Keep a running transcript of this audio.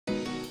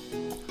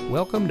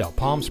Welcome to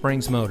Palm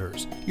Springs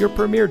Motors, your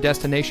premier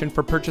destination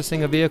for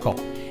purchasing a vehicle.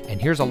 And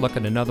here's a look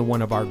at another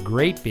one of our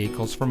great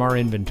vehicles from our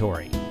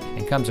inventory.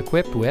 And comes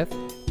equipped with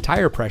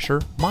tire pressure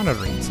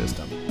monitoring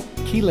system,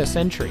 keyless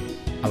entry,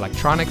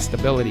 electronic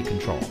stability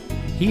control,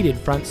 heated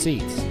front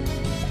seats,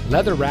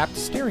 leather-wrapped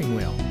steering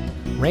wheel,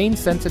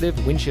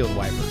 rain-sensitive windshield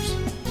wipers,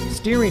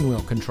 steering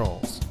wheel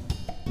controls,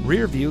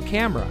 rear view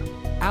camera,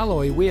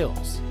 alloy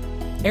wheels,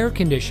 air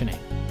conditioning,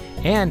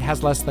 and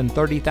has less than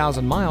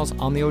 30,000 miles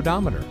on the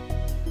odometer.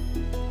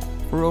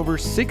 For over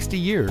 60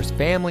 years,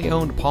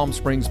 family-owned Palm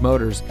Springs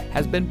Motors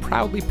has been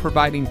proudly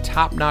providing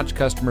top-notch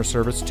customer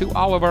service to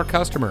all of our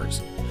customers.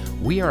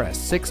 We are a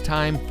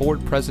 6-time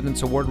Ford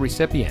President's Award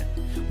recipient,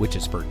 which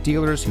is for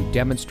dealers who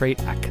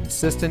demonstrate a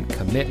consistent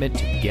commitment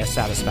to guest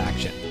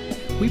satisfaction.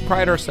 We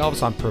pride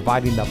ourselves on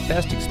providing the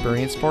best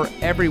experience for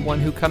everyone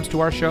who comes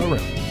to our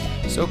showroom.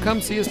 So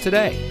come see us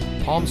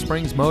today. Palm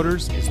Springs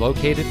Motors is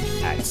located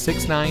at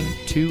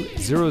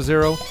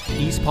 69200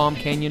 East Palm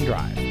Canyon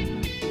Drive.